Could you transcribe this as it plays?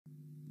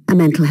A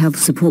mental health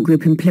support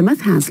group in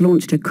Plymouth has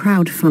launched a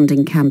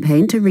crowdfunding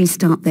campaign to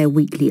restart their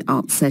weekly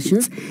art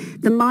sessions.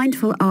 The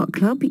Mindful Art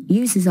Club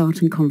uses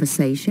art and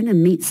conversation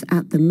and meets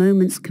at the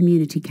Moments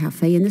Community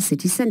Cafe in the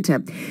city centre.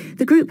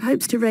 The group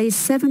hopes to raise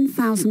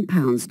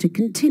 £7,000 to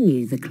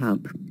continue the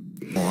club.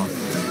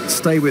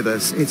 Stay with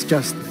us. It's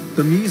just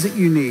the music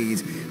you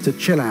need to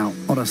chill out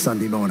on a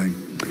Sunday morning.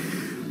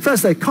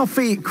 Thursday,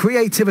 coffee,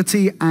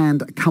 creativity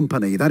and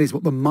company. That is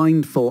what the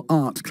Mindful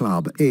Art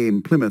Club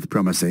in Plymouth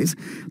promises.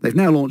 They've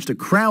now launched a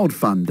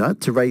crowdfunder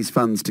to raise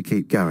funds to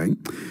keep going.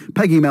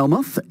 Peggy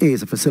Melmoth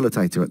is a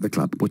facilitator at the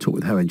club. We'll talk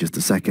with her in just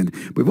a second.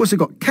 We've also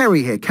got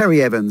Kerry here,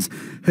 Kerry Evans,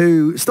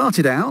 who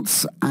started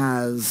out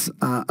as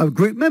a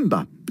group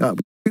member.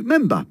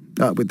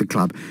 With the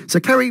club. So,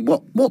 Kerry,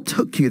 what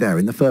took you there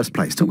in the first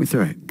place? Talk me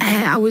through it.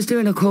 I was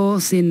doing a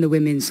course in the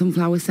Women's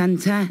Sunflower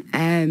Centre.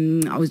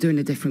 I was doing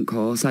a different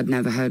course. I'd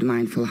never heard of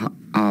mindful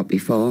art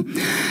before.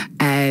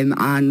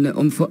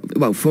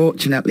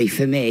 Fortunately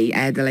for me,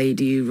 the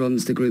lady who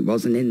runs the group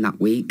wasn't in that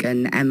week,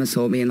 and Emma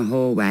saw me in the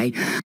hallway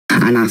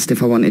and asked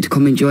if I wanted to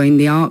come and join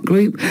the art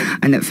group.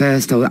 And at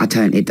first I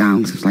turned it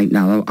down. So I was like,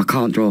 no, I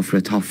can't draw for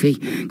a toffee.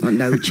 Got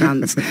no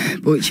chance.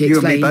 But she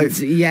explained,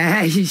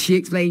 she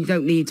explained you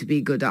don't need to be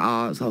good at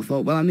art. So I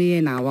thought, well, I'm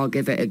here now, I'll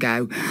give it a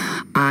go.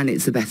 And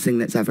it's the best thing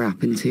that's ever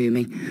happened to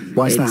me.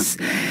 Why's that?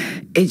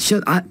 It's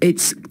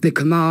the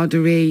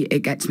camaraderie. It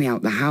gets me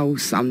out the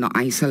house. I'm not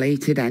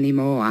isolated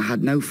anymore. I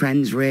had no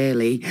friends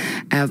really.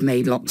 I've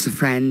made lots of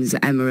friends.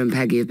 Emma and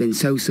Peggy have been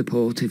so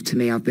supportive to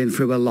me. I've been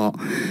through a lot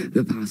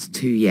the past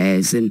 2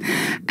 years, and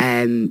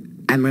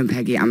Emma and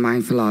Peggy and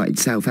Mindful Art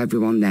itself,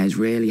 everyone there has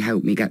really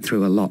helped me get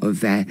through a lot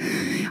of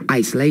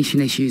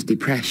isolation issues,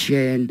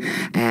 depression,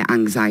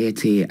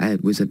 anxiety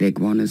was a big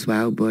one as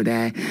well. But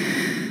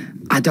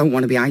I don't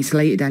want to be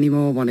isolated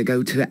anymore. I want to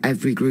go to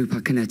every group I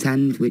can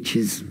attend, which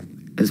is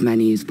as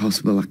many as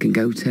possible I can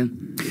go to.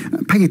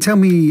 Peggy, tell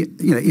me,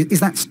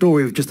 is that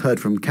story we've just heard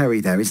from Kerry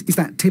there, is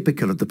that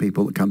typical of the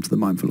people that come to the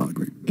Mindful Art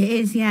group? It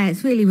is, yeah.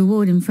 It's really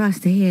rewarding for us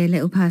to hear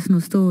little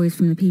personal stories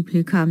from the people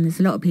who come. There's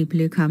a lot of people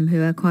who come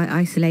who are quite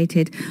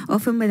isolated,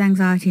 often with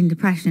anxiety and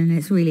depression, and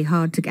it's really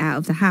hard to get out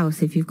of the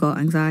house if you've got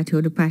anxiety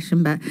or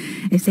depression. But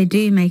if they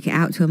do make it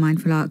out to a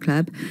Mindful Art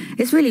Club,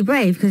 it's really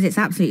brave, because it's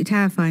absolutely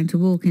terrifying to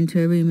walk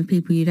into a room of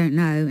people you don't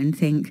know and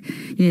think,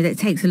 that it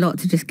takes a lot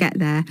to just get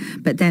there.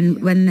 But then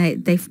when they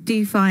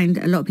do find,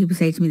 a lot of people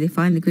say to me, they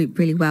find the group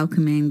really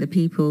welcoming. The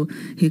people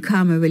who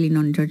come are really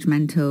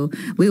non-judgmental.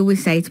 We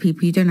always say to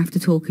people, you don't have to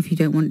talk if you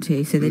don't want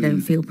to, so they don't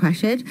feel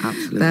pressured.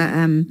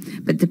 Absolutely.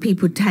 But the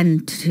people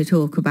tend to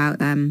talk about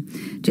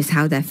just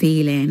how they're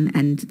feeling,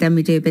 and then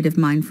we do a bit of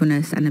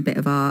mindfulness and a bit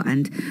of art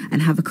and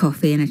have a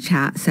coffee and a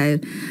chat.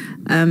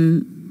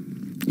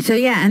 So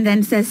yeah, and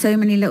then there's so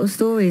many little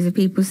stories of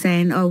people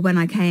saying, oh, when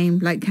I came,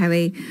 like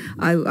Kerry,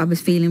 I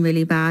was feeling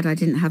really bad. I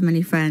didn't have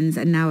many friends,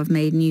 and now I've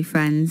made new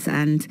friends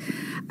and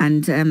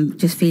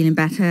just feeling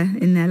better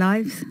in their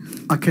lives.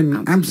 I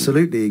can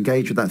absolutely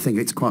engage with that thing.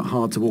 It's quite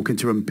hard to walk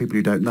into a room with people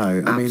you don't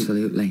know.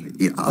 Absolutely.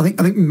 I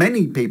think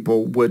many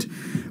people would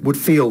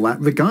feel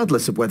that,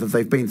 regardless of whether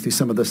they've been through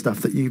some of the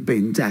stuff that you've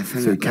been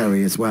through,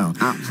 Kerry, as well.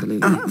 Absolutely.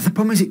 The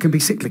problem is it can be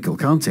cyclical,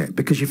 can't it?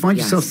 Because you find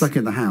yourself stuck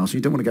in the house,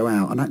 you don't want to go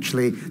out, and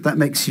actually that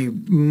makes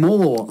you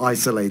more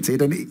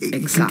isolated, and it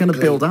can kind of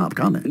build up,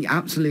 can't it?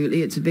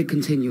 Absolutely. It's a big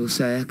continual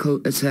circle,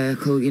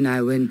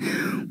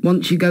 and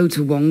once you go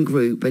to one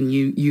group and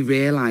you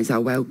realise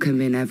how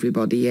welcoming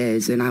everybody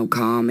is and how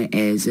calm it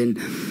is, and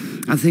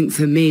I think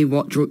for me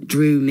what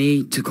drew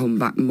me to come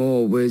back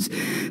more was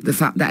the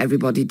fact that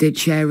everybody did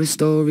share a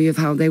story of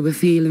how they were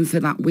feeling for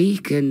that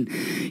week, and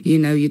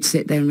you'd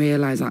sit there and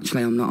realise,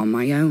 actually, I'm not on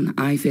my own,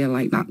 I feel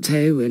like that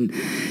too. And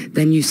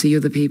then you see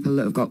other people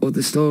that have got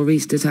other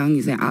stories to tell, and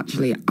you think,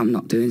 actually, I'm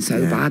not doing so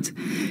bad, so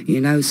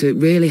it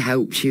really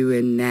helps you.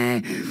 And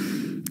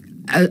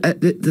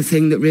the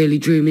thing that really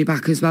drew me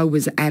back as well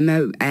was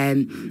Emma.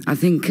 I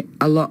think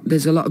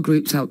there's a lot of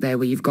groups out there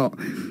where you've got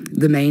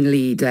the main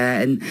leader,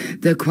 and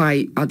they're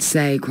quite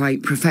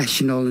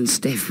professional and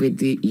stiff with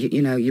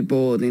you're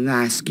bored and they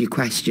ask you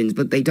questions,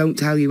 but they don't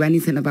tell you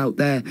anything about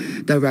their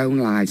own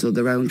lives or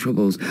their own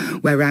troubles.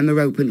 Where Emma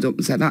opened up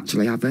and said,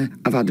 actually, I've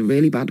had a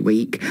really bad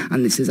week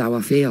and this is how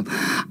I feel.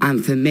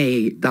 And for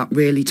me, that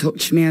really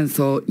touched me, and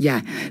thought,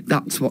 yeah,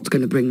 that's what's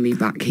going to bring me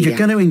back here. You're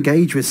going to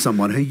engage with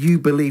someone who you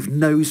believe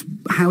knows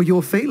how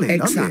you're feeling.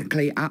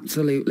 Exactly,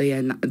 absolutely.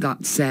 And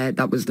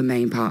that was the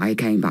main part I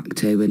came back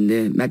to, and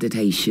the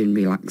meditation,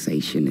 relaxation.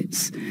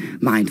 It's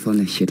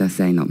mindfulness, should I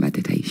say, not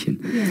meditation.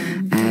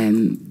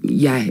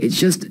 It's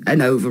just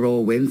an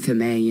overall win for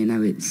me.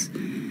 It's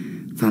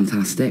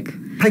fantastic.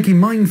 Peggy,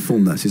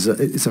 mindfulness is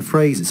a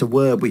phrase, it's a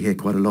word we hear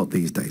quite a lot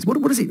these days.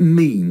 What does it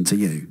mean to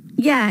you?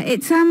 Yeah,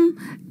 it's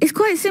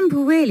quite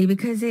simple really,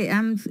 because it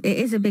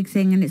is a big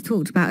thing and it's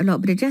talked about a lot,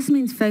 but it just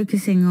means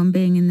focusing on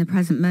being in the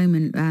present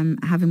moment,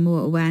 having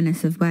more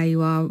awareness of where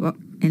you are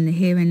in the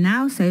here and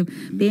now. So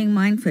being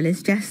mindful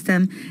is just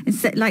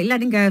instead, like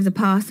letting go of the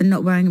past and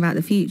not worrying about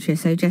the future.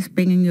 So just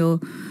bringing your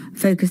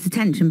focused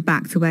attention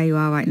back to where you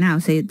are right now.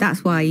 So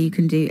that's why you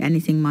can do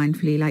anything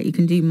mindfully, like you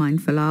can do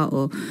mindful art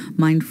or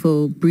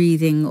mindful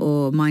breathing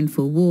or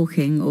mindful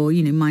walking or,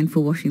 you know,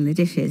 mindful washing the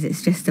dishes.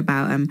 It's just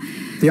about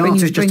the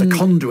art is just a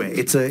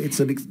conduit.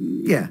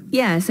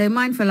 Yeah, so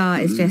mindful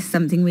art is just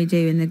something we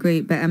do in the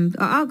group, but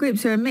our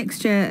groups are a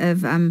mixture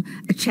of a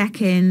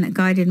check-in,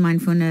 guided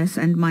mindfulness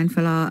and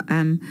mindful art.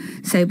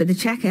 But the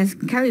check, as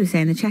Kerry was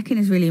saying, the check-in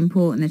is really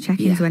important. The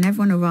check-ins when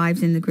everyone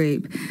arrives in the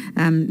group.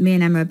 Me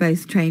and Emma are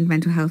both trained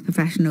mental health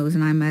professionals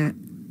and I'm a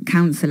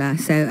counsellor.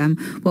 So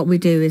what we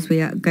do is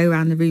we go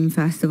around the room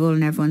first of all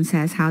and everyone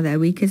says how their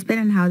week has been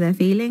and how they're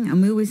feeling,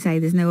 and we always say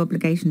there's no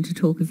obligation to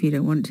talk if you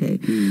don't want to.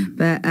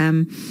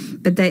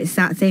 But it's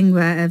that thing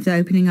where of the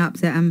opening up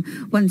that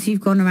once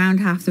you've gone around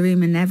half the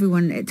room and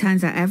it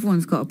turns out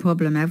everyone's got a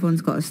problem,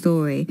 everyone's got a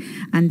story,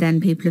 and then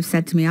people have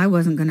said to me I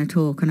wasn't going to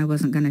talk and I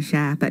wasn't going to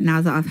share, but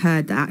now that I've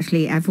heard that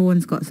actually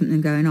everyone's got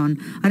something going on,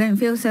 I don't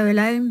feel so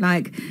alone.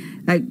 Like,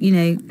 you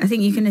know, I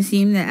think you can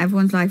assume that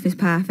everyone's life is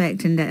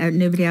perfect and that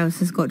nobody else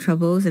has got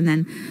troubles,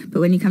 but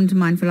when you come to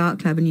Mindful Art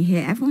Club and you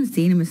hear everyone's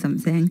dealing with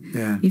something,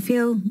 you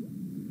feel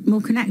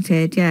more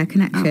connected.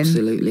 Connection.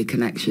 Absolutely,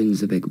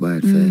 connection's a big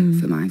word for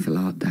mindful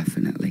art,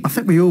 definitely. I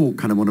think we all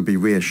kind of want to be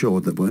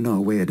reassured that we're not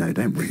a weirdo,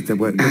 don't we? That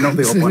we're not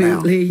the odd one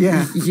out.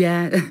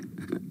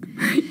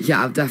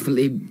 Yeah, I've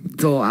definitely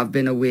thought I've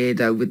been a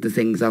weirdo with the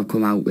things I've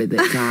come out with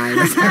at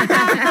times.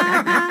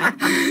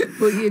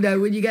 But you know,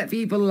 when you get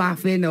people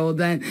laughing, or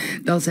then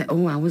they'll say,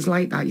 "Oh, I was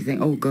like that," you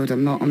think, "Oh, good,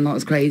 I'm not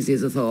as crazy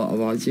as I thought I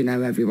was." You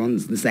know,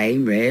 everyone's the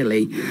same,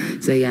 really.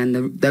 So yeah,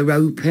 and they're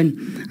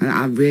open, and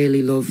I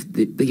really love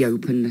the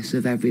openness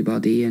of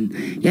everybody, and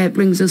yeah, it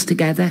brings us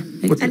together.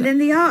 And then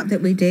the art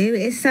that we do,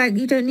 it's like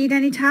you don't need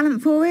any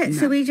talent for it. No.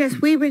 So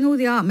we bring all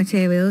the art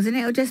materials, and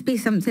it'll just be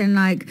something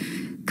like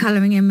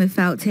colouring in with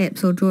felt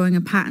tips or drawing a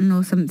pattern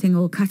or something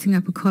or cutting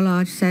up a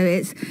collage. So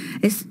it's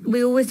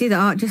we always do the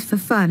art just for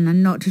fun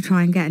and not to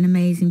try and get an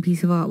amazing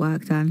piece of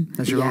artwork done.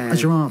 Has your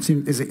art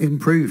is it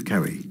improved,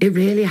 Kerry? It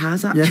really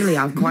has, actually.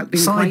 Yeah. I've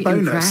been quite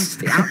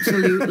impressed.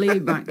 Absolutely.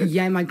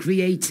 My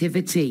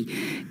creativity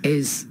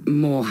is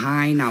more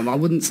high now. I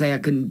wouldn't say I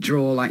can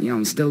draw like, you know,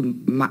 I'm still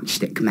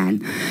matchstick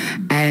men,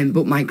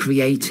 but my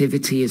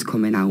creativity is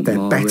coming out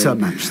more. They're better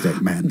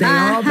matchstick men. They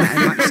are better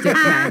matchstick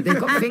men. They've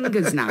got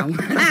fingers now.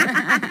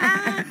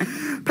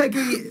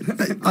 Peggy,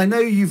 I know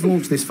you've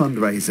launched this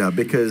fundraiser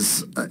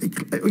because,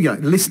 you know,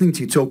 listening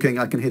to you talking,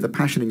 I can hear the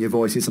passion in your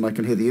voices and I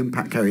can hear the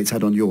impact, Kerry, it's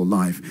had on your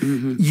life.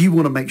 You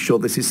want to make sure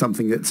this is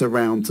something that's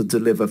around to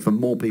deliver for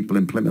more people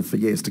in Plymouth for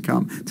years to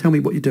come. Tell me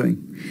what you're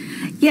doing.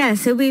 Yeah,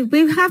 so we've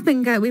been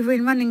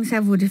running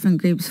several different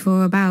groups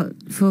for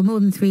more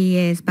than 3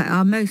 years, but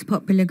our most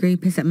popular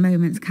group is at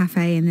Moments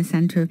Cafe in the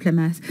centre of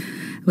Plymouth,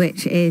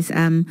 which is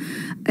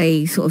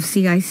a sort of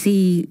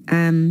CIC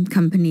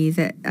company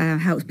that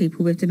helps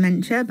people with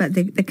dementia. But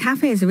the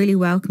cafe is a really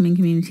welcoming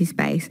community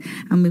space,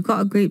 and we've got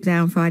a group there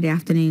on Friday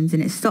afternoons,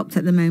 and it's stopped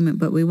at the moment,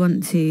 but we're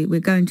going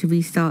to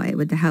restart it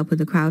with the help of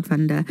the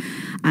Crowdfunder.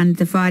 And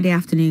the Friday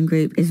afternoon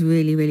group is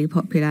really, really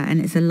popular,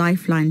 and it's a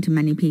lifeline to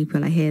many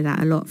people. I hear that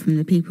a lot from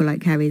the people like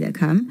Kerry that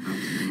come.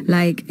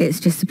 Like, it's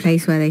just a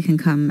place where they can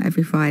come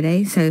every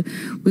Friday. So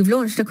we've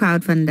launched a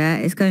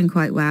Crowdfunder. It's going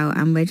quite well,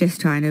 and we're just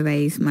trying to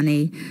raise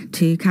money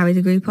to carry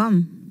the group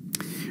on.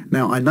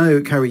 Now, I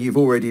know, Kerry, you've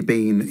already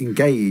been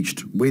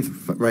engaged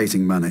with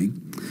raising money,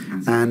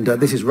 and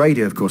this is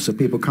radio, of course, so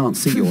people can't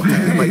see your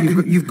hair,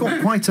 but you've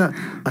got quite a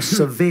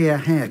severe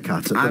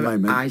haircut at the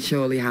moment. I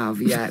surely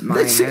have, yeah.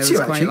 My hair is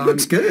quite long. It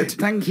looks good.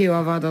 Thank you.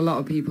 I've had a lot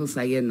of people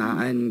saying that,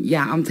 and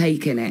yeah, I'm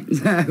taking it.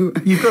 So,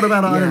 you've got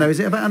about, I don't know, is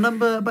it about a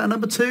number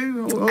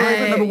 2 or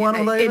over, number 1 or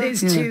over? It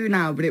is 2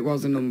 now, but it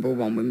was a number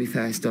 1 when we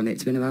first done it.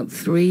 It's been about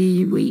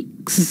 3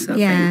 weeks. I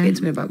think it's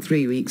been about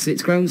 3 weeks.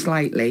 It's grown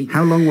slightly.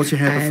 How long was your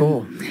hair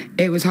before?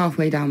 It was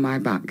halfway down my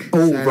back.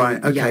 Oh, so,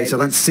 right, okay, yeah, so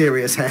that's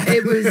serious hair.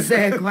 It was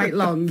quite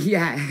long,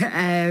 yeah.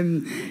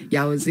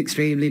 I was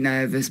extremely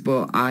nervous,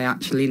 but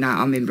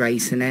I'm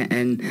embracing it.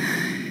 And,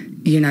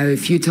 you know,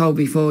 if you told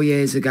me 4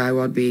 years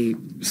ago I'd be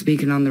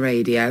speaking on the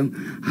radio,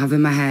 having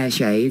my hair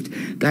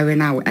shaved, going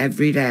out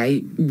every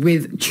day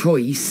with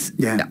choice,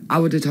 I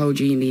would have told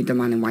you need the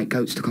man in white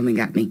coats to come and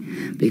get me,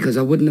 because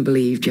I wouldn't have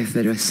believed you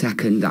for a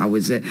second. I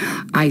was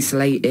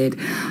isolated.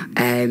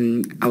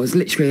 I was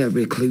literally a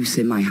recluse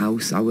in my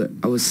house. I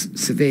was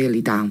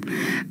severely down.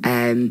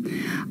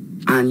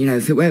 And, you know,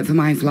 if it weren't for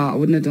Mindful Art, I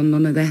wouldn't have done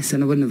none of this,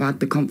 and I wouldn't have had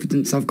the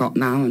confidence I've got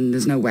now, and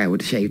there's no way I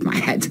would have shaved my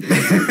head.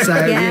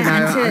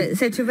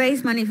 So, to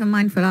raise money for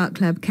Mindful Art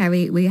Club,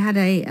 Kerry, we had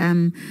a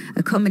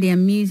comedy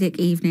and music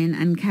evening,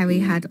 and Kerry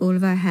had all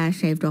of her hair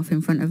shaved off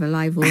in front of a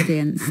live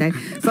audience. So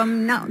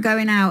from not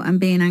going out and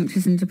being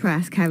anxious and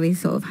depressed, Kerry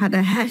sort of had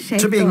her hair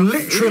shaved off. To being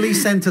literally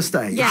centre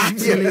stage. Yeah,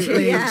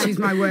 absolutely. Yeah. She's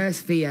my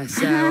worst fear,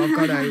 so I've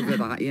got over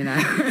that, you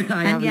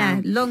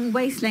know. Long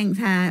waist-length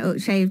hair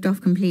shaved off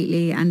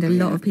completely, and a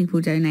lot of people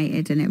people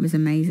donated, and it was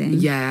amazing.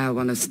 Yeah, I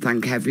want to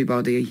thank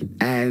everybody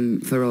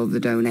for all the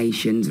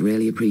donations.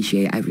 Really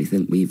appreciate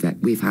everything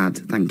we've had.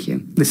 Thank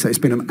you. Listen, it's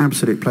been an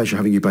absolute pleasure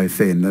having you both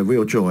in. A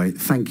real joy.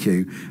 Thank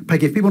you.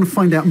 Peggy, if people want to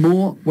find out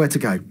more, where to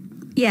go?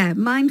 Yeah,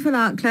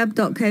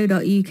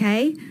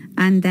 mindfulartclub.co.uk.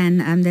 And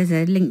then there's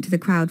a link to the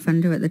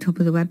crowdfunder at the top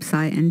of the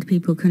website, and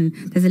people can.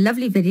 There's a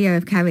lovely video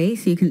of Kerry,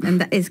 so you can.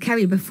 And it's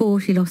Kerry before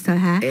she lost her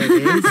hair. It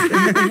is.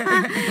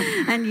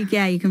 And you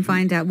can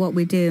find out what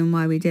we do and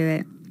why we do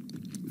it.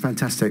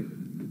 Fantastic.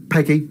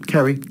 Peggy,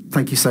 Kerry,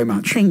 thank you so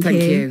much. Thank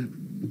you.